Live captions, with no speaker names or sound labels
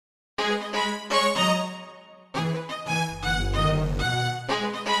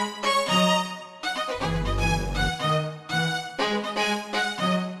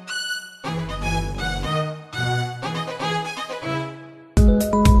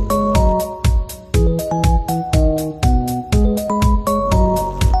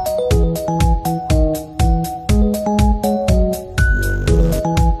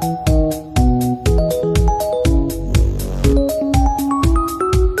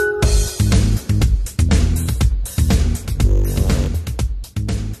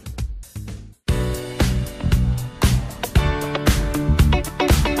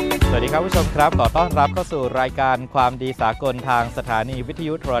ผู้ชมครับขอต้อนรับเข้าสู่รายการความดีสากลทางสถานีวิท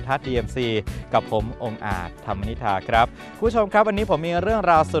ยุโทรทัศน์ DMC กับผมองค์อาจธรรมนิธาครับผู้ชมครับวันนี้ผมมีเรื่อง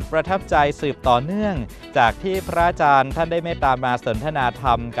ราวสุดประทับใจสืบต่อเนื่องจากที่พระอาจารย์ท่านได้เมตตามาสนทนาธร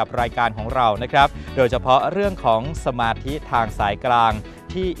รมกับรายการของเรานะครับโดยเฉพาะเรื่องของสมาธิทางสายกลาง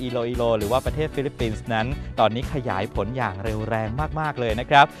ที่อิโลอิโลหรือว่าประเทศฟิลิปปินส์นั้นตอนนี้ขยายผลอย่างเร็วแรงมากๆเลยนะ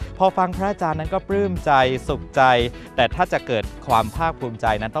ครับพอฟังพระอาจารย์นั้นก็ปลื้มใจสุขใจแต่ถ้าจะเกิดความภาคภูมิใจ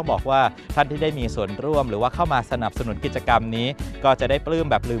นั้นต้องบอกว่าท่านที่ได้มีส่วนร่วมหรือว่าเข้ามาสนับสนุนกิจกรรมนี้ก็จะได้ปลื้ม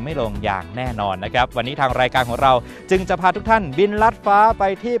แบบลืมไม่ลงอย่างแน่นอนนะครับวันนี้ทางรายการของเราจึงจะพาทุกท่านบินลัดฟ้าไป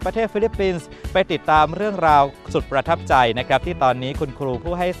ที่ประเทศฟิลิปปินส์ไปติดตามเรื่องราวสุดประทับใจนะครับที่ตอนนี้คุณครู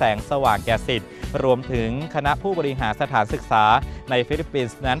ผู้ให้แสงสว่างแก่ศิษย์รวมถึงคณะผู้บริหารสถานศึกษาในฟิลิปปิน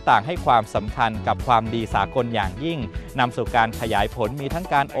ส์นั้นต่างให้ความสำคัญกับความดีสากลอย่างยิ่งนำสู่การขยายผลมีทั้ง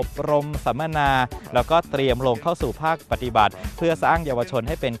การอบรมสัมมนาแล้วก็เตรียมลงเข้าสู่ภาคปฏิบัติเพื่อสร้างเยาวชนใ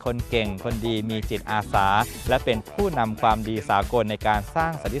ห้เป็นคนเก่งคนดีมีจิตอาสาและเป็นผู้นำความดีสากลในการสร้า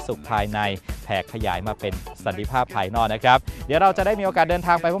งสันติสุขภายในแผ่ขยายมาเป็นสันติภาพภายนอกนะครับเดี๋ยวเราจะได้มีโอกาสเดินท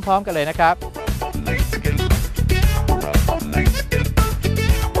างไปพร้อมๆกันเลยนะครับ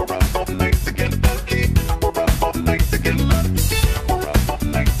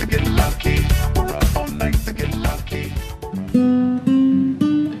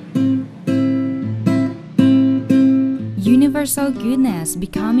Universal goodness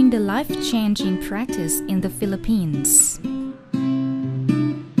becoming the life-changing practice in the Philippines.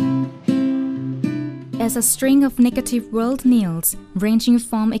 As a string of negative world news, ranging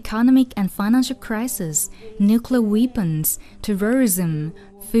from economic and financial crisis, nuclear weapons, terrorism,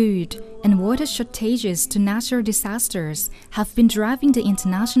 food, and water shortages to natural disasters have been driving the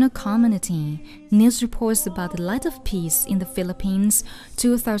international community. News reports about the Light of Peace in the Philippines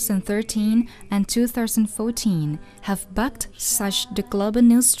 2013 and 2014 have bucked such the global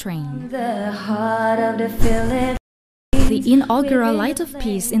news train. The inaugural Light of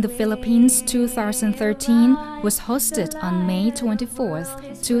Peace in the Philippines 2013 was hosted on May 24,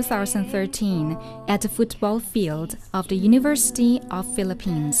 2013 at the football field of the University of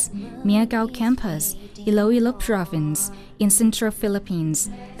Philippines, Miagao Campus, Iloilo Province, in Central Philippines,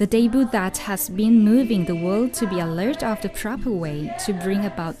 the debut that has been moving the world to be alert of the proper way to bring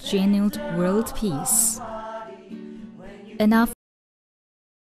about genuine world peace. Enough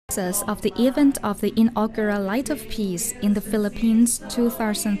of the event of the inaugural Light of Peace in the Philippines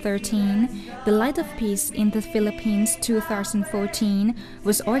 2013, the Light of Peace in the Philippines 2014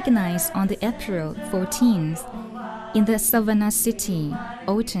 was organized on the April 14th in the Savannah City,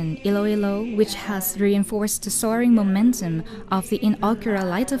 Oton, Iloilo, which has reinforced the soaring momentum of the inaugural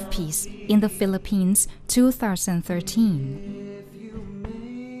Light of Peace in the Philippines 2013.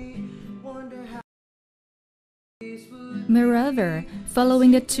 Moreover,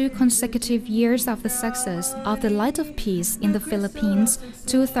 following the 2 consecutive years of the success of the Light of Peace in the Philippines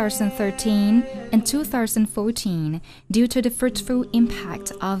 2013 and 2014, due to the fruitful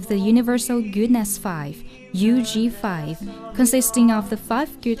impact of the Universal Goodness 5, UG5, consisting of the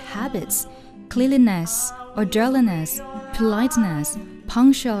 5 good habits, cleanliness, orderliness, politeness,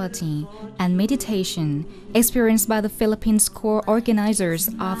 punctuality, and meditation, experienced by the Philippines core organizers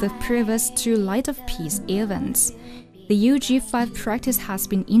of the previous 2 Light of Peace events. The UG5 practice has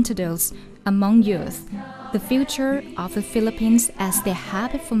been introduced among youth. The future of the Philippines as their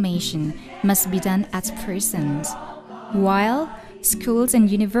habit formation must be done at present. While schools and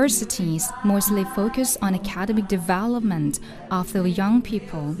universities mostly focus on academic development of the young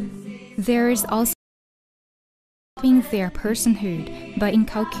people, there is also their personhood by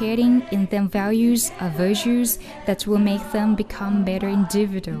inculcating in them values or virtues that will make them become better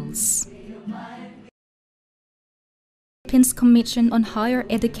individuals. Philippines Commission on Higher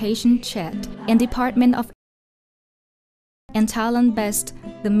Education CHED and Department of and talent-based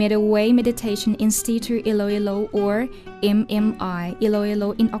the Middle-Way Meditation Institute Iloilo or MMI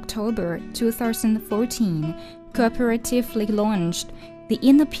Iloilo in October 2014 cooperatively launched the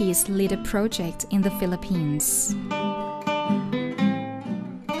Inner Peace Leader Project in the Philippines.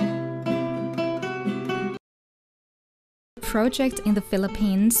 Project in the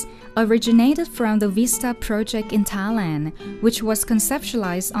Philippines originated from the Vista project in Thailand, which was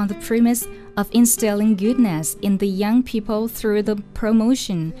conceptualized on the premise of instilling goodness in the young people through the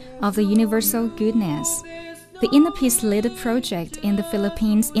promotion of the universal goodness. The Inner Peace Leader project in the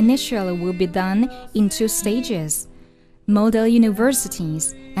Philippines initially will be done in 2 stages: model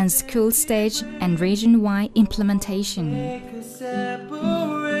universities and school stage and region-wide implementation.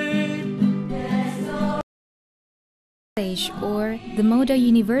 stage, or the model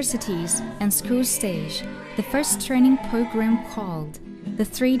universities and school stage, the first training program called the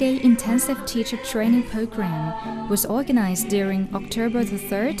 3-day intensive teacher training program was organized during October the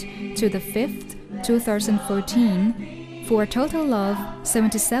 3rd to the 5th, 2014, for a total of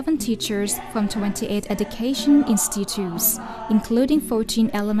 77 teachers from 28 education institutes, including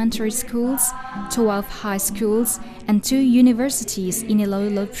 14 elementary schools, 12 high schools, and 2 universities in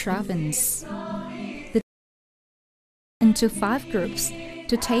Iloilo province. Into 5 groups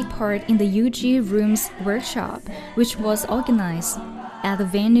to take part in the UG Rooms workshop, which was organized at the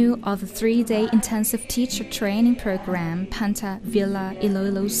venue of the 3-day intensive teacher training program, Panta Villa,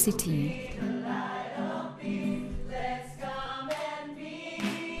 Iloilo City.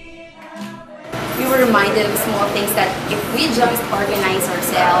 We were reminded of small things that if we just organize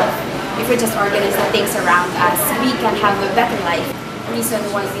ourselves, if we just organize the things around us, we can have a better life. Reason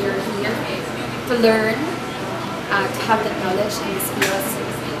why we are here, to learn, to have the knowledge and the skills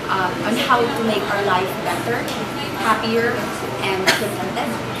on how to make our life better, happier, and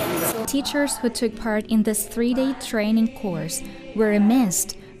contented. Teachers who took part in this 3-day training course were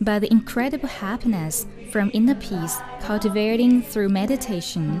amazed by the incredible happiness from inner peace cultivating through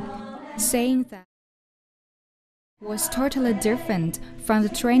meditation, saying that it was totally different from the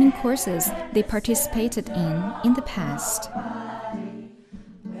training courses they participated in the past.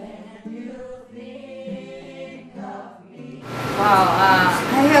 Wow,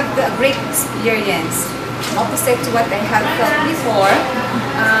 I have a great experience. Opposite to what I have felt before,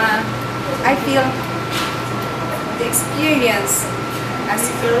 I feel the experience as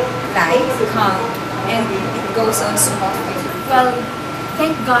light, calm, and it goes on smoothly. Well,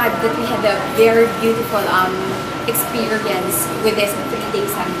 thank God that we had a very beautiful experience with this 3-day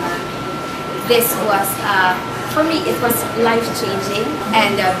seminar. This was, for me, it was life-changing,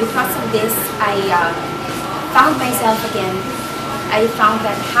 and because of this, I found myself again. I found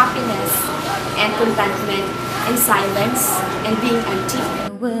that happiness and contentment in silence and being empty.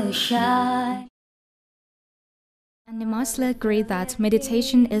 And they mostly agree that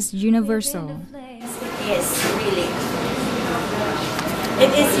meditation is universal. Yes, really.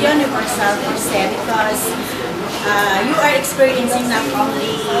 It is universal per se because you are experiencing not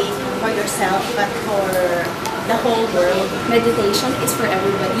only for yourself but for the whole world. Meditation is for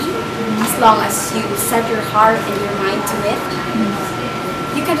everybody. As long as you set your heart and your mind to it,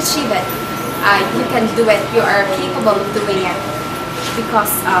 you can achieve it. You can do it. You are capable of doing it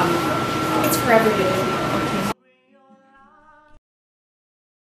because it's for everybody.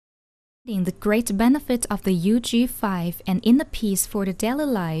 The great benefit of the UG5 and inner peace for the daily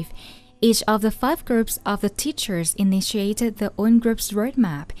life, each of the 5 groups of the teachers initiated their own group's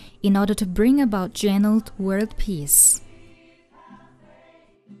roadmap in order to bring about general world peace.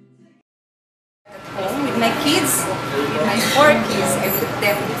 Home with my kids, with my 4 kids, I put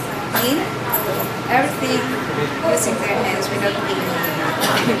them in everything using their hands without thinking.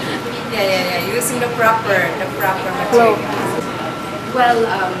 Using the proper material. Well,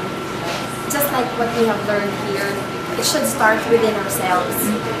 just like what we have learned here, it should start within ourselves.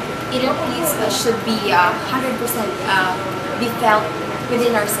 Inner peace should be 100% be felt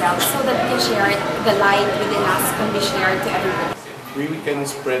within ourselves so that we can share it, the light within us can be shared to everyone. We can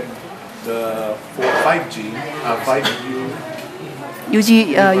spread the 5G, 5U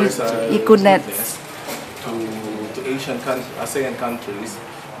Econet to Asian ASEAN countries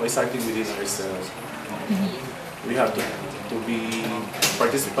by starting within ourselves. We have to be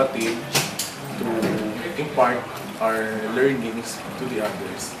participative to impart our learnings to the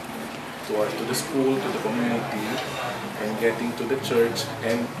others, to the school, to the community, and getting to the church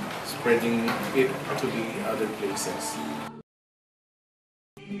and spreading it to the other places.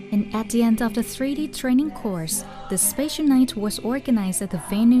 And at the end of the 3D training course, the special night was organized at the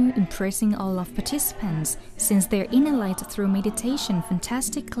venue, impressing all of participants, since their inner light through meditation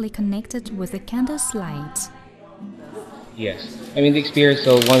fantastically connected with the candle's light. Yes, I mean the experience is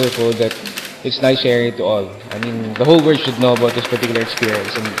so wonderful that it's nice sharing it to all. I mean the whole world should know about this particular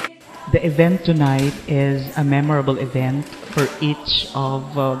experience. The event tonight is a memorable event for each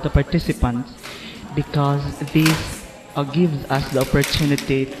of the participants because this gives us the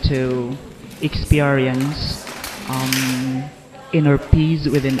opportunity to experience inner peace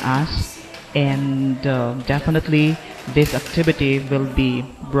within us, and definitely this activity will be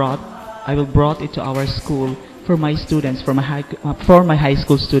I will brought it to our school for my students, for my high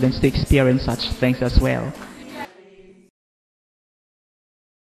school students to experience such things as well.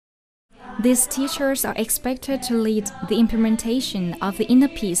 These teachers are expected to lead the implementation of the Inner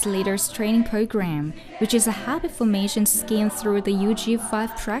Peace Leaders Training Program, which is a habit formation scheme through the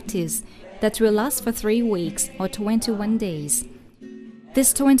UG5 practice that will last for 3 weeks or 21 days.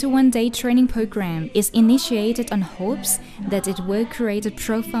 This 21-day training program is initiated on hopes that it will create a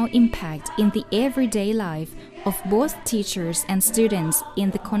profound impact in the everyday life of both teachers and students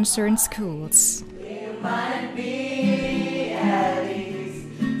in the concerned schools.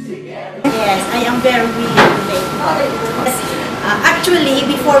 Yes, I am very willing to make it. Actually,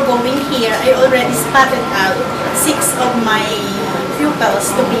 before going here, I already spotted out 6 of my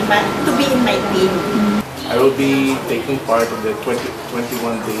pupils to be in my team. I will be taking part of the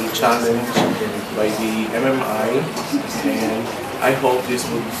 21-day challenge by the MMI, and I hope this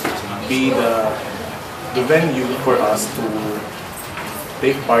will be the venue for us to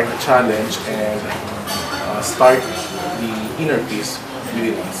take part in the challenge and start the inner peace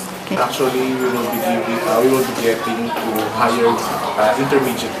within us. Actually, we will be getting to higher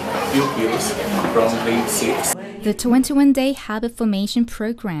intermediate pupils from grade 6. The 21-day habit formation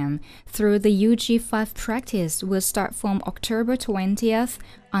program through the UG5 practice will start from October 20th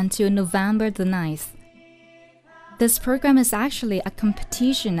until November the 9th. This program is actually a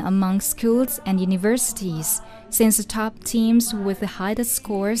competition among schools and universities, since the top teams with the highest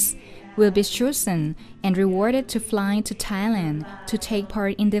scores will be chosen and rewarded to fly to Thailand to take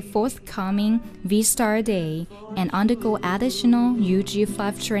part in the forthcoming V-Star Day and undergo additional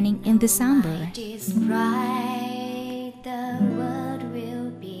UG5 training in December. It is bright, the world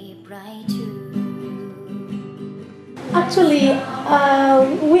will be bright too. Actually,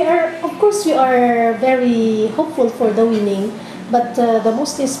 we are very hopeful for the winning, but the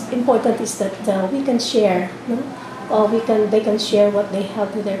most important is that we can share. No? They can share what they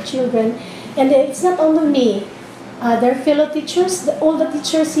have with their children, and it's not only me. Their fellow teachers, all the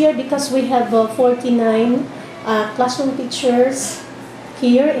teachers here, because we have 49 classroom teachers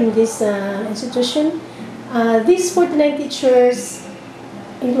here in this institution. These 49 teachers,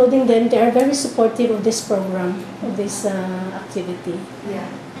 including them, they are very supportive of this program, of this activity. Yeah.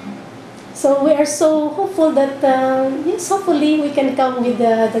 So we are so hopeful that yes, hopefully we can come with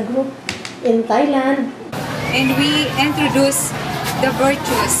the group in Thailand. And we introduce the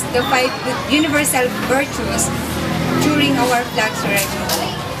virtues, the 5 universal virtues during our flag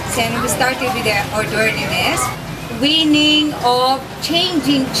ceremony. And we started with the orderliness, winning of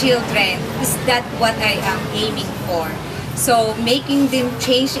changing children. Is that what I am aiming for? So making them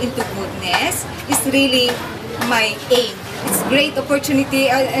change into goodness is really my aim. It's a great opportunity,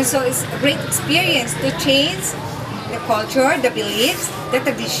 and so it's a great experience to change the culture, the beliefs, the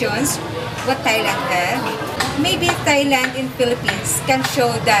traditions, what Thailand has. Maybe Thailand and Philippines can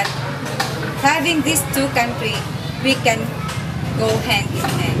show that having these 2 countries, we can go hand in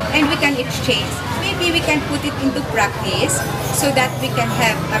hand and we can exchange. Maybe we can put it into practice so that we can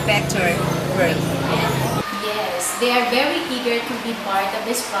have a better world. Yes, they are very eager to be part of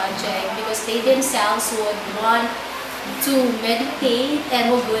this project because they themselves would want to meditate, and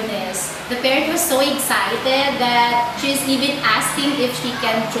oh goodness, the parent was so excited that she's even asking if she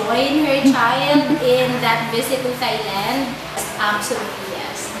can join her child in that visit to Thailand. Absolutely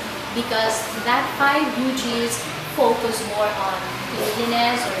yes, because that 5 UGs focus more on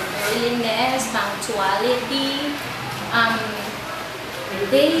cleanliness or earliness, punctuality.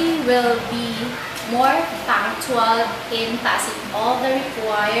 They will be more punctual in passing all the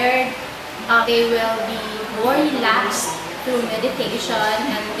required. They will be more relaxed through meditation,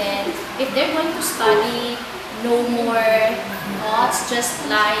 and then if they're going to study, no more thoughts, just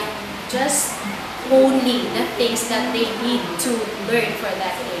only the things that they need to learn for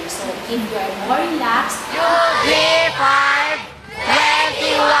that day. So if you are more relaxed, UG5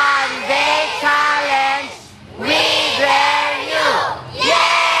 21-day challenge, we dare you! Yeah!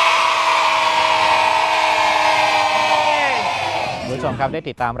 คุณผู้ชมครับได้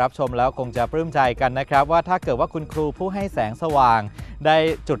ติดตามรับชมแล้วคงจะปลื้มใจกันนะครับว่าถ้าเกิดว่าคุณครูผู้ให้แสงสว่างได้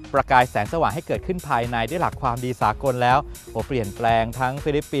จุดประกายแสงสว่างให้เกิดขึ้นภายในด้วยหลักความดีสากลแล้วเปลี่ยนแปลงทั้ง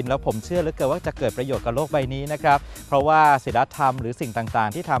ฟิลิปปินส์แล้วผมเชื่อเหลือเกินว่าจะเกิดประโยชน์กับโลกใบนี้นะครับเพราะว่าศีลธรรมหรือสิ่งต่าง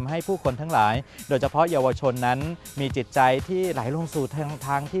ๆที่ทำให้ผู้คนทั้งหลายโดยเฉพาะเยาวชนนั้นมีจิตใจที่ไหลลงสู่ท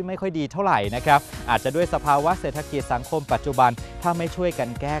างที่ไม่ค่อยดีเท่าไหร่นะครับอาจจะด้วยสภาวะเศรษฐกิจสังคมปัจจุบันถ้าไม่ช่วยกัน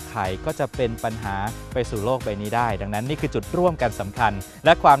แก้ไขก็จะเป็นปัญหาไปสู่โลกใบนี้ได้ดังนั้นนี่คือจุดร่วมกันสำคัญแล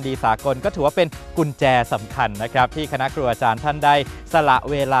ะความดีสากลก็ถือว่าเป็นกุญแจสำคัญนะครับที่คณะครูอาจารย์ท่านได้ สละ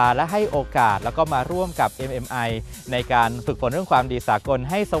เวลาและให้โอกาสแล้วก็มาร่วมกับ MMI ในการฝึกฝนเรื่องความดีสากล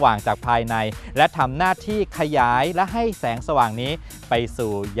ให้สว่างจากภายในและทำหน้าที่ขยายและให้แสงสว่างนี้ไป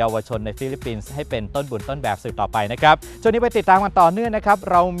สู่เยาวชนในฟิลิปปินส์ให้เป็นต้นบุญต้นแบบสืบต่อไปนะครับช่วงนี้ไปติดตามกันต่อเนื่องนะครับ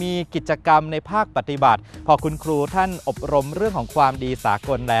เรามีกิจกรรมในภาคปฏิบัติพอคุณครูท่านอบรมเรื่องของความดีสาก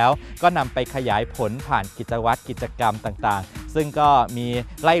ลแล้วก็นำไปขยายผลผ่านกิจวัตรกิจกรรมต่างๆซึ่งก็มี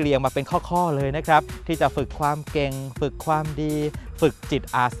ไล่เรียงมาเป็นข้อๆเลยนะครับที่จะฝึกความเก่งฝึกความดีฝึกจิต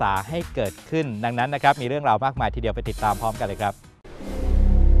อาสาให้เกิดขึ้นดังนั้นนะครับมีเรื่องราวมากมายทีเดียวไปติดตามพร้อมกันเลยครับ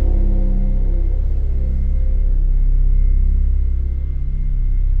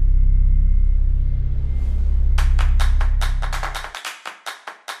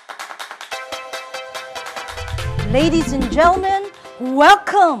Ladies and gentlemen,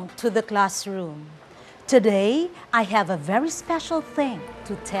 welcome to the classroom. Today, I have a very special thing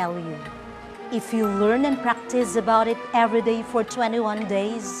to tell you. If you learn and practice about it every day for 21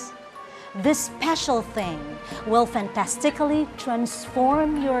 days, this special thing will fantastically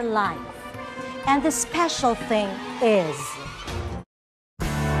transform your life. And the special thing is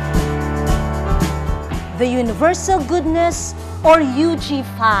the Universal Goodness or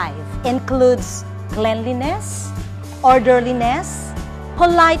UG5 includes cleanliness, orderliness,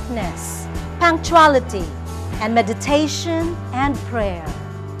 politeness, punctuality, and meditation and prayer.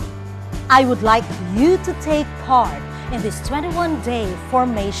 I would like you to take part in this 21-day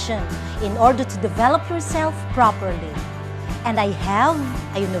formation in order to develop yourself properly. And I have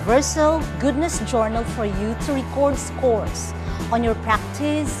a Universal Goodness Journal for you to record scores on your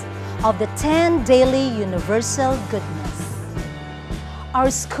practice of the 10 daily Universal Goodness. Our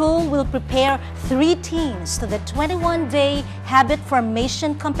school will prepare 3 teams to the 21-day habit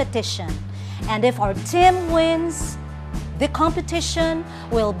formation competition. And if our team wins, the competition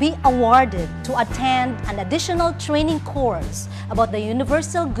will be awarded to attend an additional training course about the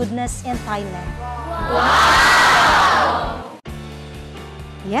Universal Goodness in Thailand. Wow!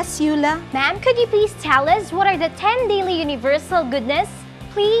 Yes, Yula? Ma'am, could you please tell us what are the 10 daily Universal Goodness,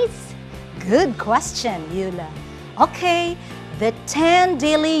 please? Good question, Yula. Okay, the 10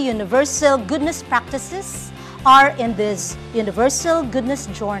 daily Universal Goodness practices are in this Universal Goodness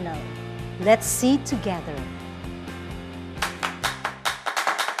Journal. Let's see together.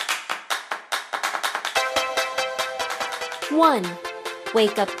 One,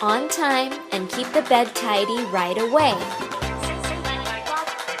 wake up on time and keep the bed tidy right away.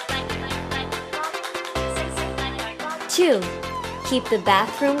 2, keep the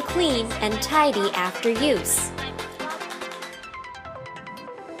bathroom clean and tidy after use.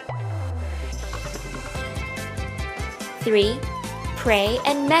 3, pray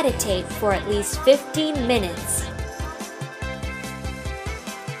and meditate for at least 15 minutes.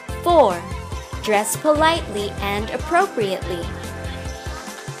 4, dress politely and appropriately.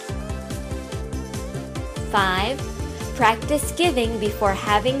 5, practice giving before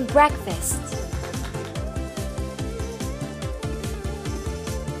having breakfast.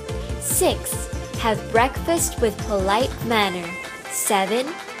 6, have breakfast with polite manner. 7,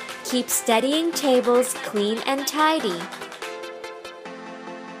 keep studying tables clean and tidy.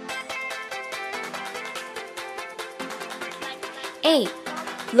 8,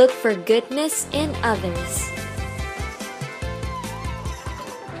 look for goodness in others.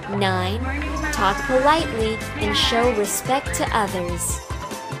 9, talk politely and show respect to others.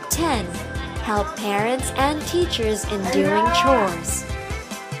 10, help parents and teachers in doing chores.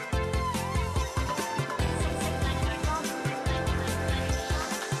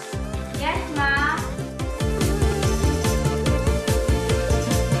 Yes, ma'am.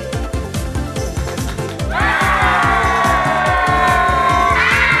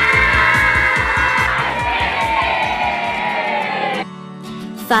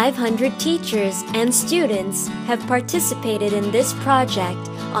 "500 teachers and students have participated in this project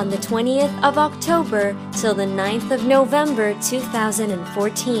on the 20th of October till the 9th of November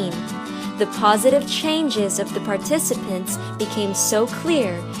 2014. The positive changes of the participants became so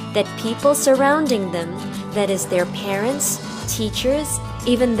clear that people surrounding them, that is their parents, teachers,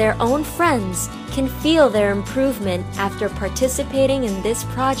 even their own friends, can feel their improvement after participating in this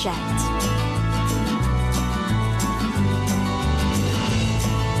project."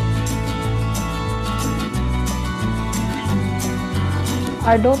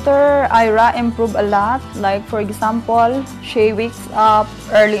 Our daughter Ira improved a lot. Like for example, she wakes up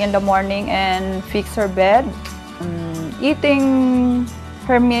early in the morning and fix her bed, eating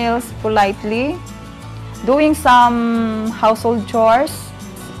her meals politely, doing some household chores,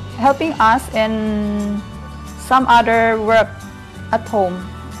 helping us in some other work at home.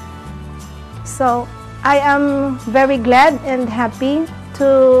 So, I am very glad and happy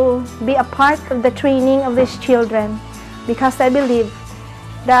to be a part of the training of these children because I believe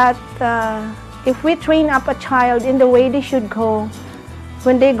that if we train up a child in the way they should go,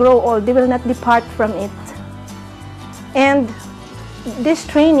 when they grow old, they will not depart from it. And this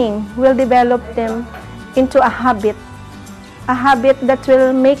training will develop them into a habit that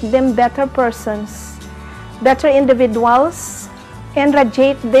will make them better persons, better individuals, and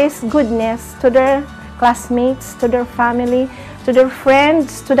radiate this goodness to their classmates, to their family, to their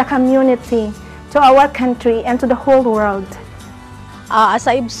friends, to the community, to our country, and to the whole world. As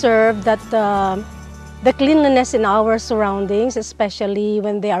I observed that the cleanliness in our surroundings, especially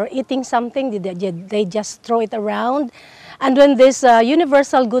when they are eating something, they just throw it around. And when this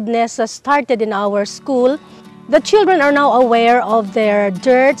universal goodness started in our school, the children are now aware of their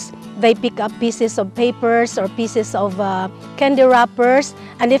dirts. They pick up pieces of papers or pieces of candy wrappers,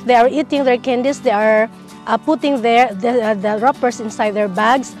 and if they are eating their candies, they are putting the wrappers inside their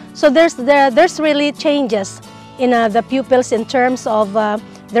bags. So there's really changes in the pupils in terms of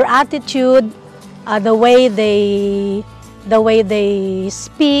their attitude, the way they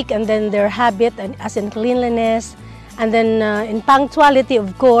speak, and then their habit, and as in cleanliness, and then in punctuality,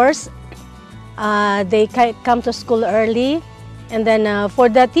 of course. They come to school early, and then for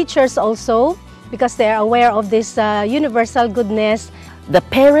the teachers also, because they are aware of this universal goodness. The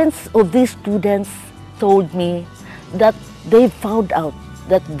parents of these students told me that they found out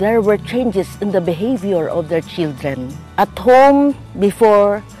that there were changes in the behavior of their children. At home,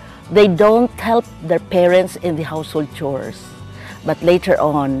 before, they don't help their parents in the household chores. But later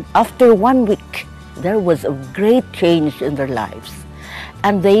on, after 1 week, there was a great change in their lives.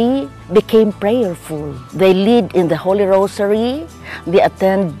 And they became prayerful. They lead in the Holy Rosary, they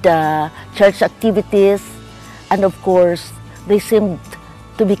attend church activities, and of course, they seemed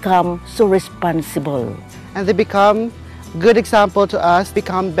to become so responsible. And they become good example to us,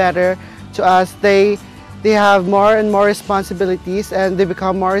 become better to us. They have more and more responsibilities, and they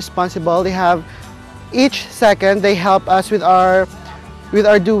become more responsible. They have, each second, they help us with our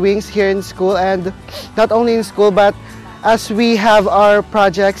doings here in school, and not only in school, but as we have our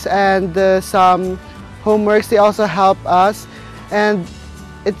projects and some homeworks, they also help us, and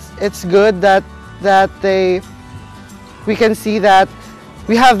it's good that we can see that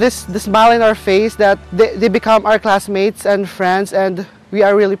we have this smile in our face, that they become our classmates and friends, and we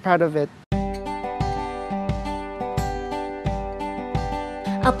are really proud of it.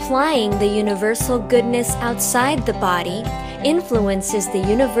 Applying the universal goodness outside the body influences the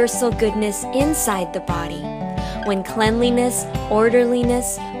universal goodness inside the body. When cleanliness,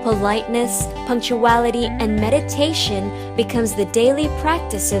 orderliness, politeness, punctuality, and meditation becomes the daily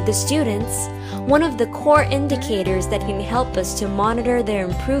practice of the students, one of the core indicators that can help us to monitor their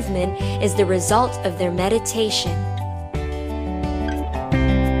improvement is the result of their meditation.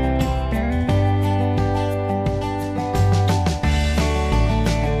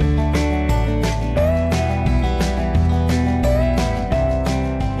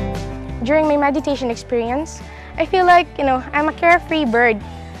 During my meditation experience, I feel like, I'm a carefree bird.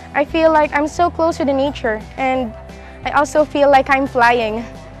 I feel like I'm so close to the nature, and I also feel like I'm flying.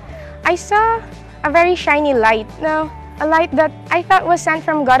 I saw a very shiny light, a light that I thought was sent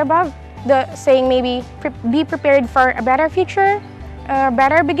from God above, saying maybe be prepared for a better future, a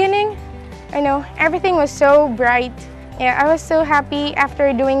better beginning. I know everything was so bright. Yeah, I was so happy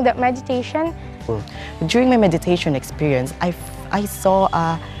after doing that meditation. During my meditation experience, I saw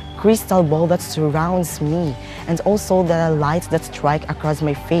a crystal ball that surrounds me, and also the lights that strike across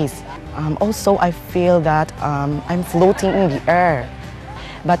my face. Also, I feel that I'm floating in the air.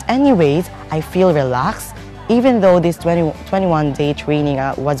 But anyways, I feel relaxed. Even though this 21-day training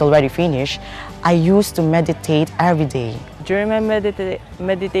was already finished, I used to meditate every day. During my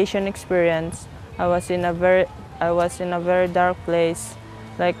meditation experience, I was in a very dark place,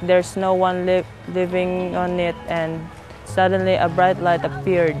 like there's no one living on it, and suddenly a bright light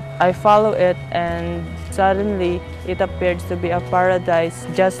appeared. I followed it, and suddenly it appeared to be a paradise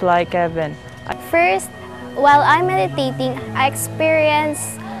just like heaven. First, while I'm meditating, I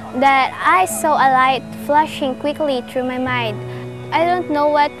experienced that I saw a light flashing quickly through my mind. I don't know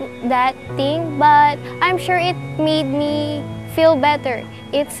what that thing, but I'm sure it made me feel better.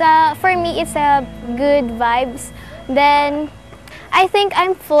 For me, it's a good vibes. Then I think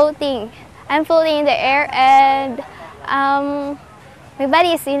I'm floating. I'm floating in the air, and my body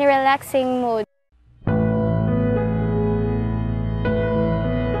is in a relaxing mode.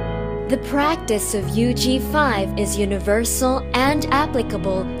 The practice of UG5 is universal and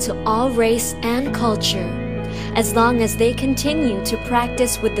applicable to all race and culture. As long as they continue to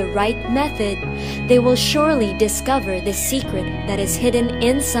practice with the right method, they will surely discover the secret that is hidden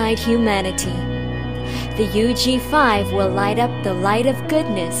inside humanity. The UG5 will light up the light of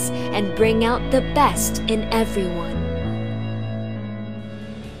goodness and bring out the best in everyone.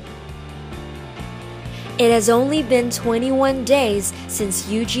 It has only been 21 days since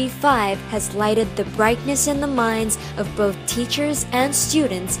UG5 has lighted the brightness in the minds of both teachers and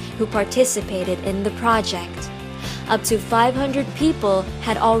students who participated in the project. Up to 500 people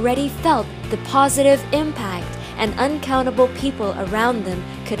had already felt the positive impact, and uncountable people around them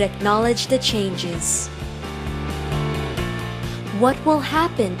could acknowledge the changes. What will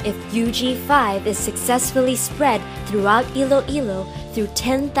happen if UG5 is successfully spread throughout Iloilo through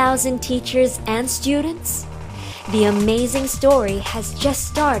 10,000 teachers and students? The amazing story has just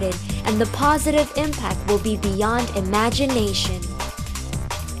started, and the positive impact will be beyond imagination.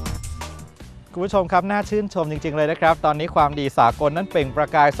 คุณผู้ชมครับน่าชื่นชมจริงๆเลยนะครับตอนนี้ความดีสากลนั้นเปล่งประ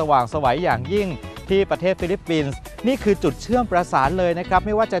กายสว่างไสวอย่างยิ่งที่ประเทศฟิลิปปินส์นี่คือจุดเชื่อมประสานเลยนะครับไ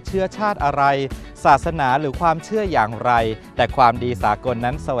ม่ว่าจะเชื้อชาติอะไรศาสนาหรือความเชื่ออย่างไรแต่ความดีสากล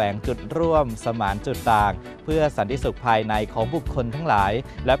นั้นแสวงจุดร่วมสมานจุดต่างเพื่อสันติสุขภายในของบุคคลทั้งหลาย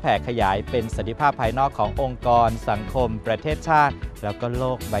และแผ่ขยายเป็นสันติภาพภายนอกขององค์กรสังคมประเทศชาติแล้วก็โล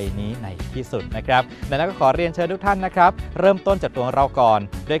กใบนี้ในที่สุดนะครับดังนั้นก็ขอเรียนเชิญทุกท่านนะครับเริ่มต้นจากตัวเราก่อน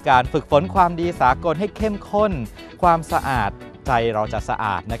ด้วยการฝึกฝนความดีสากลให้เข้มข้นความสะอาดใจเราจะสะอ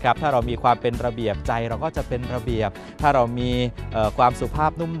าดนะครับถ้าเรามีความเป็นระเบียบใจเราก็จะเป็นระเบียบถ้าเรามีความสุภา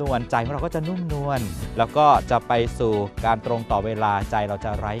พนุ่มนวลใจของเราก็จะนุ่มนวลแล้วก็จะไปสู่การตรงต่อเวลาใจเราจ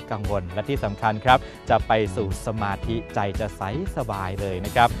ะไร้กังวลและที่สำคัญครับจะไปสู่สมาธิใจจะใสสบายเลยน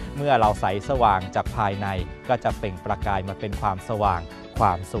ะครับเมื่อเราใสสว่างจากภายในก็จะเปล่งประกายมาเป็นความสว่างคว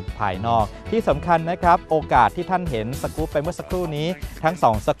ามสุขภายนอกที่สำคัญนะครับโอกาสที่ท่านเห็นสกู๊ปไปเมื่อสักครู่นี้ทั้ง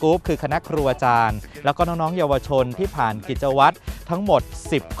2สกู๊ปคือคณะครูอาจารย์แล้วก็น้องๆเยาวชนที่ผ่านกิจวัตรทั้งหมด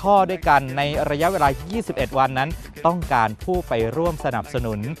10ข้อด้วยกันในระยะเวลา21วันนั้นต้องการผู้ไปร่วมสนับส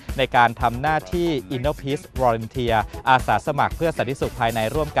นุนในการทำหน้าที่ Inner Peace Volunteer อาสาสมัครเพื่อสันติสุขภายใน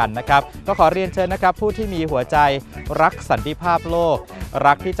ร่วมกันนะครับก็ขอเรียนเชิญนะครับผู้ที่มีหัวใจรักสันติภาพโลก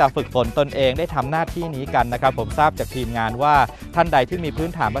รักที่จะฝึกฝนตนเองได้ทำหน้าที่นี้กันนะครับผมทราบจากทีมงานว่าท่านใดที่มีพื้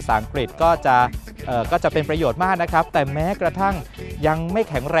นฐานภาษาอังกฤษก็จะเป็นประโยชน์มากนะครับแต่แม้กระทั่งยังไม่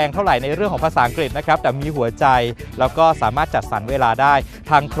แข็งแรงเท่าไหร่ในเรื่องของภาษาอังกฤษนะครับแต่มีหัวใจแล้วก็สามารถจัดสรรเวลาได้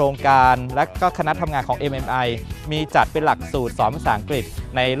ทางโครงการและก็คณะทำงานของ MMI มีจัดเป็นหลักสูตรสอนภาษาอังกฤษ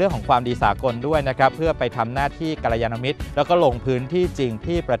ในเรื่องของความดีสากลด้วยนะครับเพื่อไปทำหน้าที่กัลยาณมิตรแล้วก็ลงพื้นที่จริง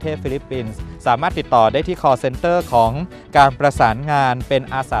ที่ประเทศฟิลิปปินส์สามารถติดต่อได้ที่ call center ของการประสานงานเป็น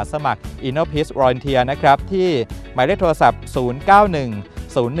อาสาสมัคร Inner Peace Volunteer นะครับที่หมายเลขโทรศัพท์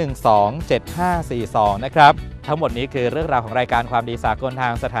 091-012-7542 นะครับทั้งหมดนี้คือเรื่องราวของรายการความดีสากลทา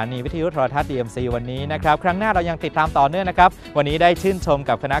งสถานีวิทยุโทรทัศน์ DMC วันนี้นะครับครั้งหน้าเรายังติดตามต่อเนื่องนะครับวันนี้ได้ชื่นชม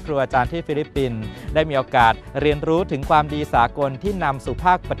กับคณะครูอาจารย์ที่ฟิลิปปินส์ได้มีโอกาสเรียนรู้ถึงความดีสากลที่นำสู่ภ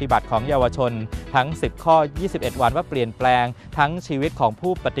าคปฏิบัติของเยาวชนทั้ง10ข้อ21วันว่าเปลี่ยนแปลงทั้งชีวิตของ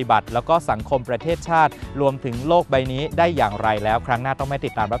ผู้ปฏิบัติแล้วก็สังคมประเทศชาติรวมถึงโลกใบนี้ได้อย่างไรแล้วครั้งหน้าต้องไม่ติ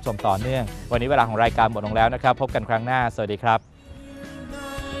ดตามรับชมต่อเนื่องวันนี้เวลาของรายการหมดลงแล้วนะครับพบกันครั้งหน้าสวัสดีครับ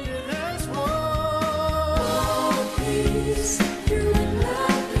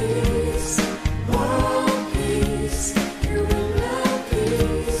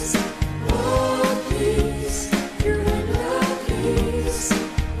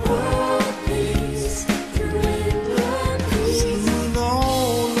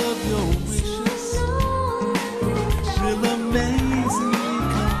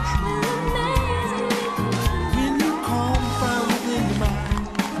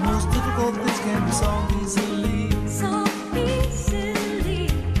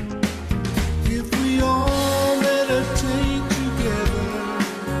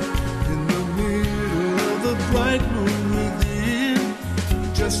bright moon within,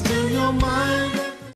 just in your mind.